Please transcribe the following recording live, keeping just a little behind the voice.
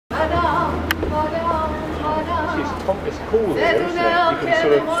It's cool here, isn't it? You can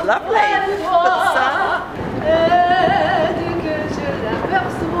sort of... It's lovely. Got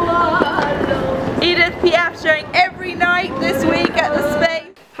the sun. Edith Piaf showing every night this week at the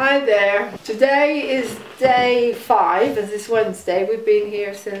Space. Hi there. Today is day 5, as it's Wednesday. We've been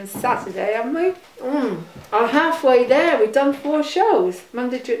here since Saturday, haven't we? I'm halfway there. We've done 4 shows. No,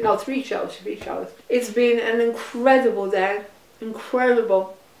 3 shows. 3 shows. It's been an incredible day.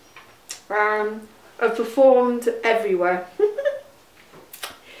 Incredible. I've performed everywhere.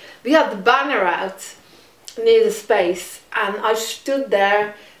 We had the banner out near the Space, and I stood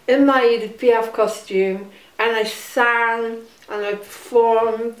there in my Edith Piaf costume, and I sang and I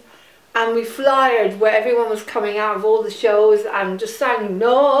performed, and we flyered where everyone was coming out of all the shows and just sang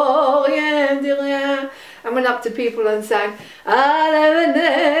No rien de rien, and went up to people and sang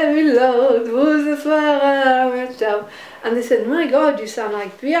and they said, my God, you sound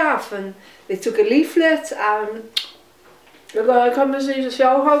like Piaf. And they took a leaflet and we're going to come and see the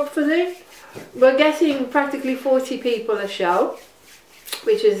show, hopefully. We're getting practically 40 people a show,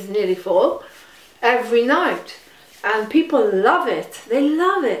 which is nearly full, every night. And people love it. They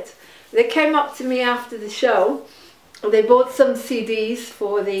love it. They came up to me after the show. They bought some CDs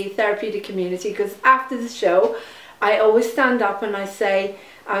for the therapeutic community, because after the show, I always stand up and I say,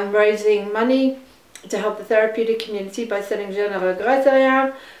 I'm raising money to help the therapeutic community by selling Je ne regrette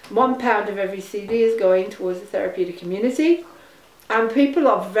rien. £1 of every CD is going towards the therapeutic community. And people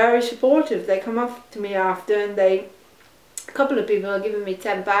are very supportive. They come up to me after and a couple of people are giving me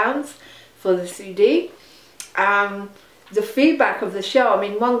 £10 for the CD. The feedback of the show, I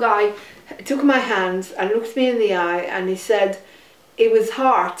mean, one guy took my hands and looked me in the eye and he said, it was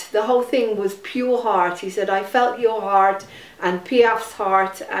heart, the whole thing was pure heart. He said, I felt your heart and Piaf's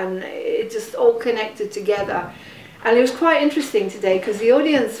heart, and it just all connected together. And it was quite interesting today because the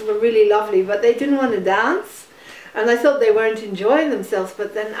audience were really lovely, but they didn't want to dance, and I thought they weren't enjoying themselves.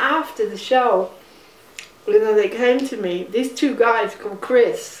 But then after the show, you know, they came to me, these 2 guys called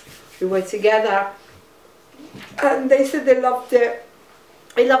Chris, who were together, and they said they loved it.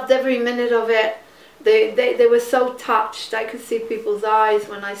 They loved every minute of it. They were so touched. I could see people's eyes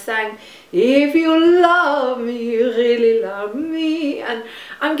when I sang, if you love me, you really love me. And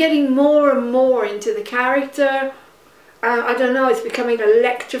I'm getting more and more into the character. I don't know, it's becoming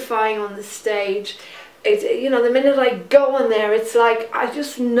electrifying on the stage. You know, the minute I go on there, it's like I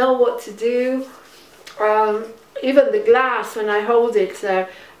just know what to do. Even the glass, when I hold it,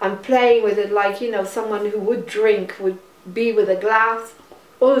 I'm playing with it like, you know, someone who would drink would be with a glass.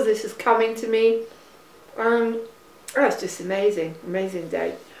 All of this is coming to me. Oh, it's just amazing, amazing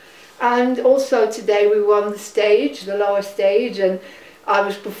day. And also today we were on the stage, the lower stage, and I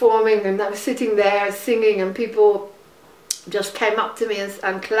was performing and I was sitting there singing, and people just came up to me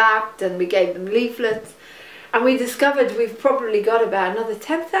and clapped, and we gave them leaflets. And we discovered we've probably got about another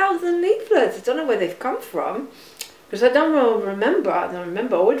 10,000 leaflets. I don't know where they've come from, because I don't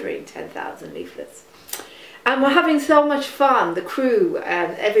remember ordering 10,000 leaflets. And we're having so much fun, the crew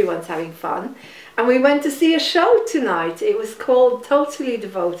and everyone's having fun. And we went to see a show tonight. It was called Totally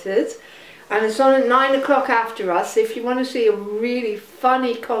Devoted, and it's on at 9 o'clock after us. If you want to see a really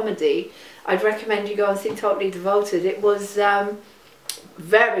funny comedy, I'd recommend you go and see Totally Devoted. It was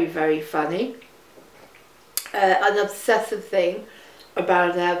very, very funny. An obsessive thing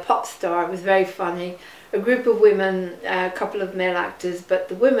about a pop star. It was very funny. A group of women, a couple of male actors, but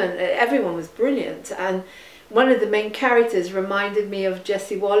the women, everyone was brilliant. And one of the main characters reminded me of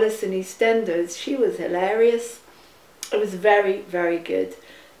Jessie Wallace in EastEnders. She was hilarious. It was very, very good.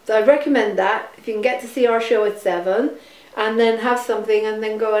 So I recommend that. If you can get to see our show at 7 and then have something and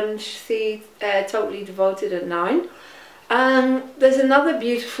then go and see Totally Devoted at 9. There's another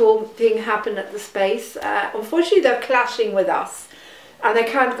beautiful thing happened at the Space. Unfortunately, they're clashing with us and I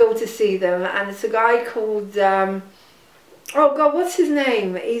can't go to see them. And it's a guy called, oh God, what's his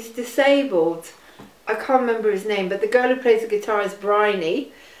name? He's disabled. I can't remember his name, but the girl who plays the guitar is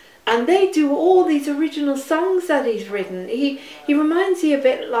Bryony, and they do all these original songs that he's written. He reminds me a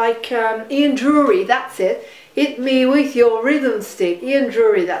bit like Ian Drury, that's it. Hit me with your rhythm stick. Ian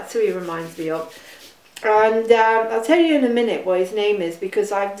Drury, that's who he reminds me of. And I'll tell you in a minute what his name is,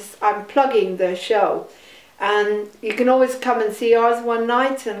 because I'm plugging the show. And you can always come and see ours one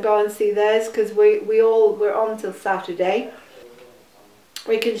night and go and see theirs, because we're on till Saturday.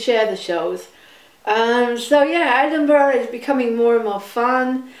 We can share the shows. So yeah, Edinburgh is becoming more and more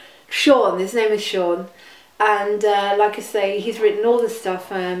fun. Sean, his name is Sean, and like I say, he's written all the stuff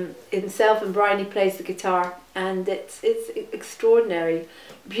himself, and Bryony plays the guitar, and it's extraordinary.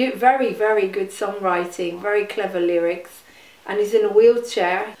 Very, very good songwriting, very clever lyrics, and he's in a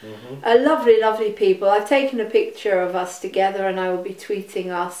wheelchair. A lovely, lovely people. I've taken a picture of us together and I will be tweeting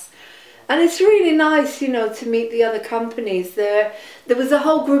us. And it's really nice, you know, to meet the other companies. There was a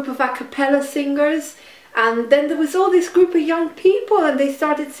whole group of a cappella singers, and then there was all this group of young people, and they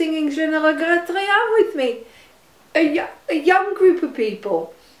started singing Je ne regrette rien with me. A young group of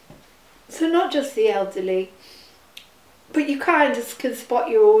people. So not just the elderly, but you kind of can spot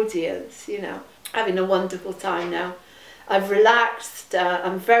your audience, you know. Having a wonderful time now. I've relaxed,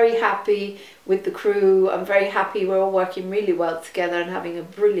 I'm very happy with the crew, I'm very happy we're all working really well together and having a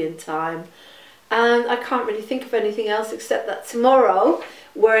brilliant time. And I can't really think of anything else except that tomorrow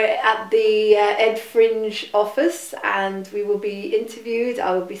we're at the Ed Fringe office and we will be interviewed.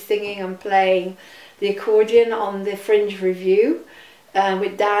 I will be singing and playing the accordion on the Fringe Review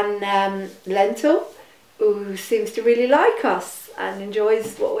with Dan Lentil, who seems to really like us and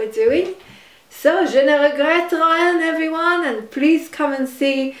enjoys what we're doing. So, je ne regrette rien, everyone, and please come and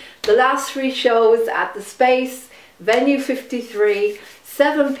see the last 3 shows at the Space, Venue 53,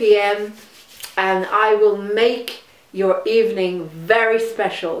 7 p.m, and I will make your evening very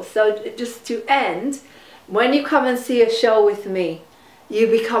special. So just to end, when you come and see a show with me, you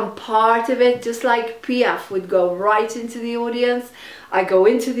become part of it, just like Piaf would go right into the audience. I go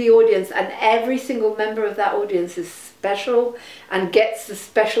into the audience and every single member of that audience is special and gets the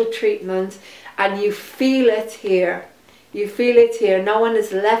special treatment, and you feel it here. You feel it here. No one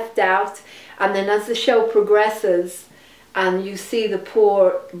is left out. And then as the show progresses and you see the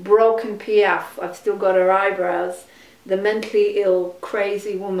poor broken Piaf, I've still got her eyebrows, the mentally ill,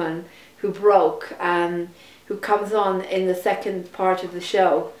 crazy woman who broke, who comes on in the second part of the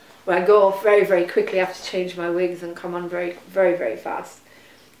show, where I go off very, very quickly. I have to change my wigs and come on very, very, very fast.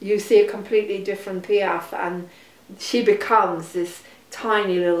 You see a completely different Piaf, and she becomes this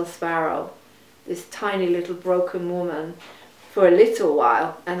tiny little sparrow, this tiny little broken woman for a little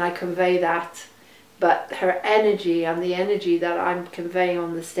while, and I convey that. But her energy and the energy that I'm conveying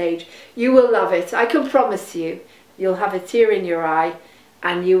on the stage, you will love it. I can promise you. You'll have a tear in your eye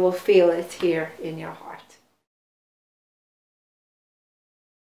and you will feel it here in your heart.